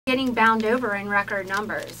getting bound over in record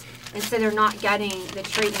numbers, and so they're not getting the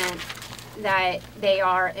treatment that they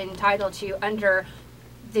are entitled to under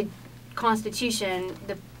the Constitution,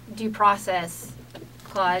 the due process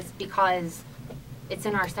clause, because it's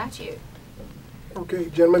in our statute. Okay,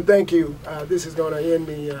 gentlemen, thank you. This is going to end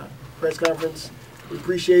the press conference. We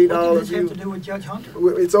appreciate all of you. What does this have to do with Judge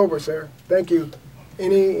Hunter? It's over, sir. Thank you.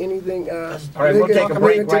 Anything? All right, we'll take a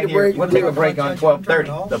break right here. We'll take a break on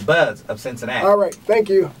 12:30. The Buzz of Cincinnati. All right, thank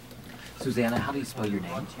you. Susanna, how do you spell your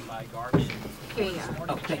name? Here you go.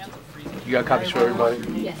 Oh, thank you. You got copies for everybody?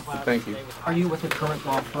 Yes. Thank you. Are you with the current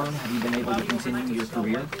law firm? Have you been able to continue your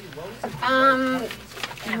career?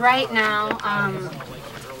 Right now,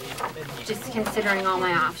 just considering all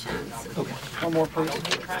my options. Okay. One more, please.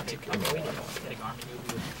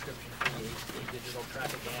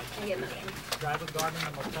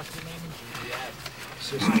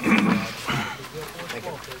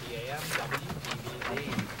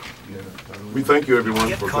 We thank you,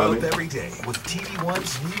 everyone, for coming. Every day with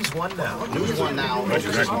TV1's News One Now. News One Now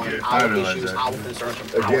focuses on our issues, our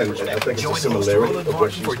concerns. Again, I think it's a similarity of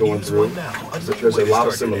what she's going through. There's a lot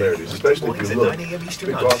of similarities, especially if you look.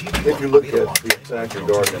 Because if you look at the attack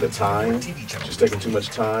regarding the time, she's taking too much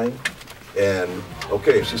time. And,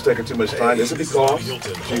 okay, if she's taking too much time, is it because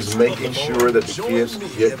she's making sure that the kids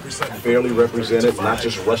get fairly represented, not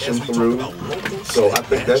just rushing through? So I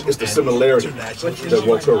think that is the similarity that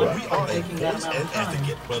woke her up.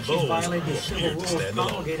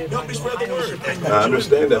 I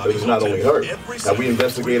understand that, but it's not only her. Have we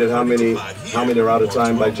investigated how many are out of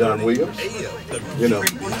time by John Williams? You know.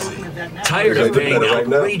 Tired of paying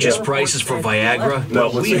outrageous prices for Viagra? No,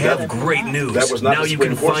 we have great news. Now you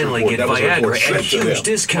can finally get Viagra at huge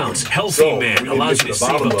discounts. Healthy Man allows you to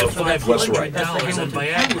save up to $500 on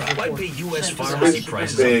Viagra. Why pay U.S. pharmacy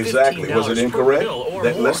prices of exactly. Was it incorrect?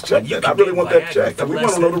 Let's check that. I really want that checked. We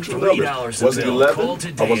want to know the true numbers. Was it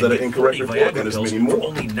 11, or was that an incorrect report? And there's many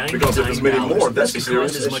more. Because if there's many more, that's a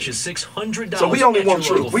serious issue. So we only want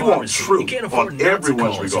truth. We want truth on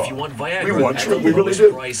everyone's regard. We want truth. We really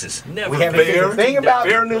do. We haven't seen a thing about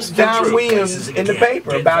John Williams in the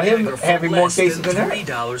paper about him having more cases than her.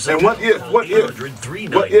 And what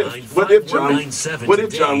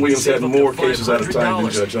if John Williams had more cases at a time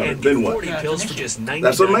than Judge Hunter? Then what?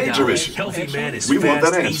 That's a major issue. We want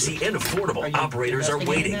that answer. Easy and affordable. Operators are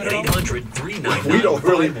waiting at 800-399-5197. We don't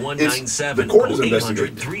really. The court is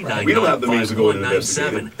investigating. We don't have the means to go in and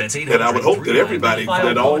investigate it. And I would hope that everybody,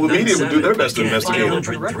 that all the media would do their best to investigate it.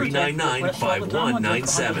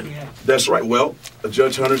 800-399-5197. That's right. Well,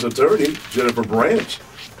 Judge Hunter's attorney, Jennifer Branch,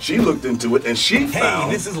 she looked into it and she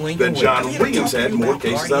found that John Williams had more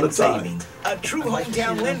cases at a time. A true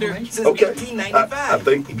hometown lender since Okay. 1895. I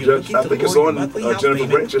think it's on Jennifer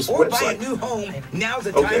Branch's website.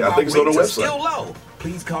 Okay, I think it's on her website.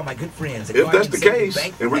 Please call my good friends. If that's the case,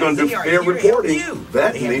 and we're going to do fair reporting,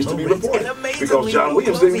 that needs to be reported because John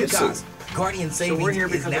Williams didn't get sued. Guardian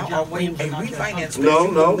Savings is now offering a refinance. No.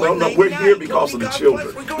 We're here because of the children.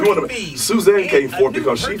 We want to. Suzanne came forth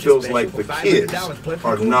because she feels like the kids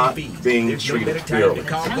are not being treated fairly.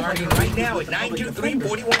 Call Guardian right now at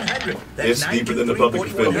 923-4100. It's deeper than the public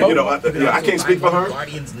defender. You know, I can't speak for her,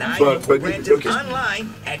 but okay.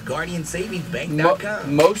 Online at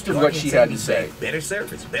GuardianSavingsBank.com. Most of what she had to say better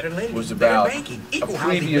service, better lending, was about banking, a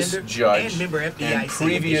previous judge and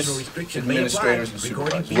previous administrators and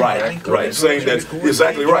supervisors. Right, saying that,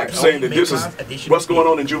 exactly right, saying that this is, what's going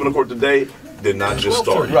on in juvenile court today did not just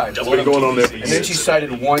start. Right. It's been going on there for And years. then she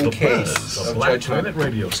cited one case of Judge Hunter.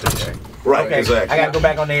 radio station. Right, Okay, exactly. I gotta go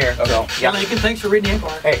back on the air. So, Yeah, Lincoln, thanks for reading the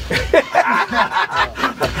inquiry. hey,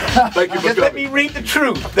 Thank you for just let coming. me read the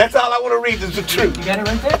truth. That's all I want to read is the truth. You got it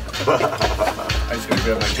right there? I just gotta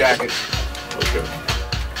grab my jacket. Okay.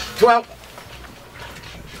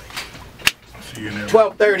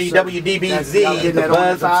 12:30 WDBZ in the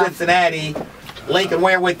Buzz of Cincinnati. Lincoln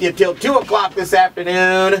Ware with you till 2 o'clock this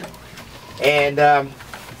afternoon. And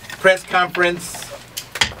press conference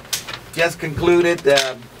just concluded.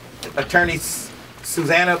 Attorney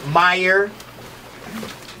Susanna Meyer,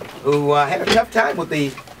 who had a tough time with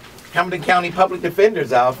the Hamilton County Public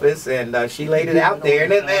Defender's Office, and she laid it out there.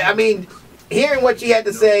 And I mean, hearing what she had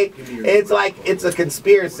to say, it's like it's a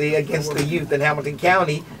conspiracy against the youth in Hamilton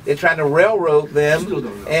County. They're trying to railroad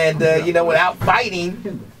them, and you know, without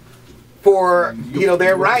fighting for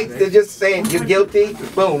their rights, they're just saying you're guilty,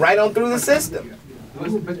 boom, right on through the system.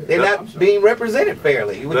 They're not being represented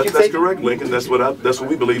fairly. That's correct, Lincoln. That's what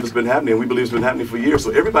we believe has been happening. We believe it's been happening for years.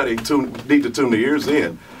 So everybody need to tune their ears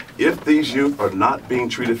in. If these youth are not being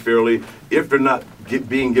treated fairly, if they're not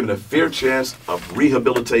being given a fair chance of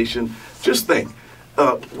rehabilitation, just think.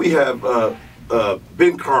 We have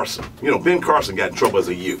Ben Carson. You know, Ben Carson got in trouble as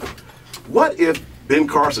a youth. What if Ben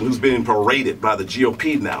Carson, who's being paraded by the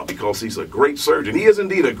GOP now because he's a great surgeon, he is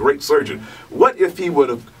indeed a great surgeon, what if he would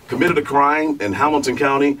have committed a crime in Hamilton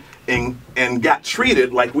County and got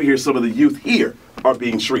treated like we hear some of the youth here are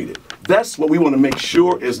being treated? That's what we want to make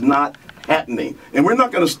sure is not happening. And we're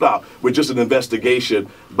not going to stop with just an investigation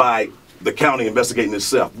by the county investigating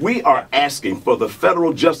itself. We are asking for the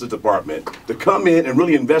federal Justice Department to come in and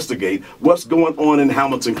really investigate what's going on in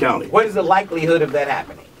Hamilton County. What is the likelihood of that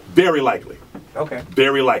happening? Very likely. Okay.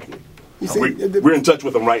 Very likely. You see, we're in touch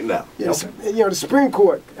with them right now. Yes, you know, the Supreme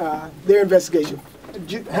Court, their investigation,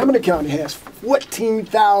 Hamilton County has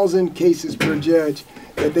 14,000 cases per judge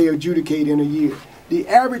that they adjudicate in a year. The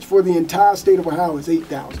average for the entire state of Ohio is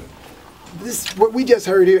 8,000. This, what we just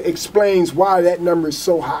heard here, explains why that number is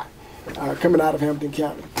so high coming out of Hamilton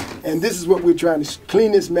County. And this is what we're trying to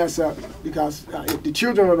clean this mess up, because if the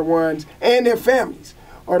children are the ones, and their families,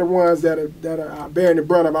 are the ones that are bearing the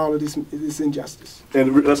brunt of all of this injustice.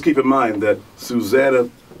 And let's keep in mind that Susanna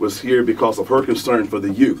was here because of her concern for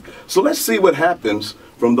the youth. So let's see what happens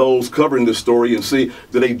from those covering this story and see,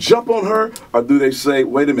 do they jump on her, or do they say,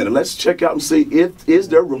 wait a minute, let's check out and see if is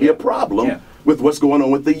there really a problem with what's going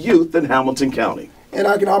on with the youth in Hamilton County. And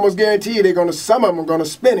I can almost guarantee you some of them are going to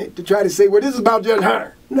spin it to try to say, well, this is about Judge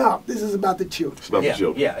Hunter. No, this is about the children. It's about the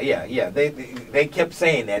children. Yeah. They kept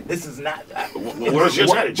saying that. This is not. Where's Judge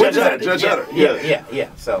Hunter? Judge Hunter. Yeah.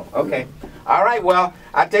 So, okay. All right, well,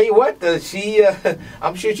 I tell you what,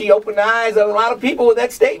 I'm sure she opened the eyes of a lot of people with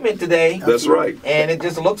that statement today. That's right. And it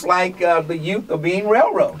just looks like the youth are being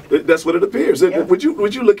railroaded. That's what it appears. Yeah. Would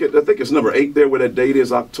you look at, I think it's number 8 there, where that date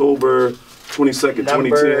is, October 22nd,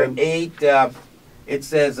 2010. Number 8, it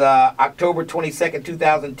says October 22nd,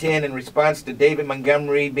 2010, in response to David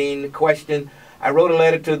Montgomery being questioned, I wrote a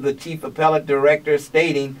letter to the Chief Appellate Director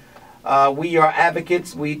stating, we are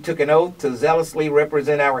advocates. We took an oath to zealously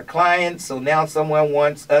represent our clients, so now someone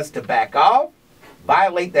wants us to back off,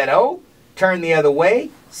 violate that oath, turn the other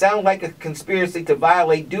way, sound like a conspiracy to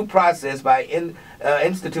violate due process by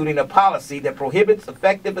instituting a policy that prohibits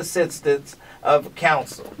effective assistance of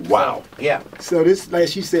counsel. Wow. So, yeah. So this, like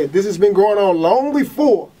she said, this has been going on long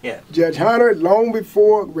before Judge Hunter, long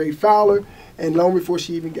before Ray Fowler, and long before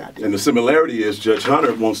she even got there. And the similarity is Judge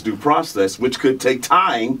Hunter wants due process, which could take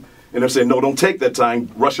time. And they're saying, no, don't take that time.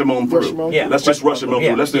 Rush them on through. Let's just rush them on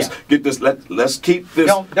through. Let's just get this. Let's keep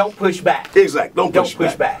this. Don't push back. Exactly. Don't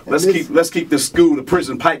push back. Let's keep this school to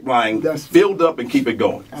prison pipeline filled up and keep it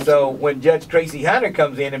going. So when Judge Tracy Hunter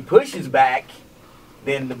comes in and pushes back,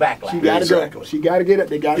 then the backlash. She got to go. She got to get it.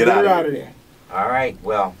 They got to get her out of there. All right.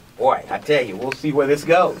 Well, boy, I tell you, we'll see where this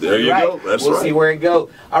goes. There you go. That's right. We'll see where it goes.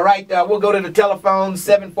 All right. We'll go to the telephone.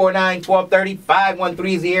 749-1230.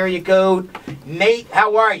 513 is the area code. Nate,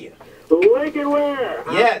 how are you? Lincoln Ware.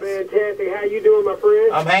 Yes. Fantastic. How you doing, my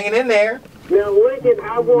friend? I'm hanging in there. Now, Lincoln,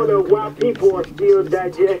 I wonder why people are still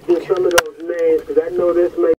digesting some of those names, because I know this may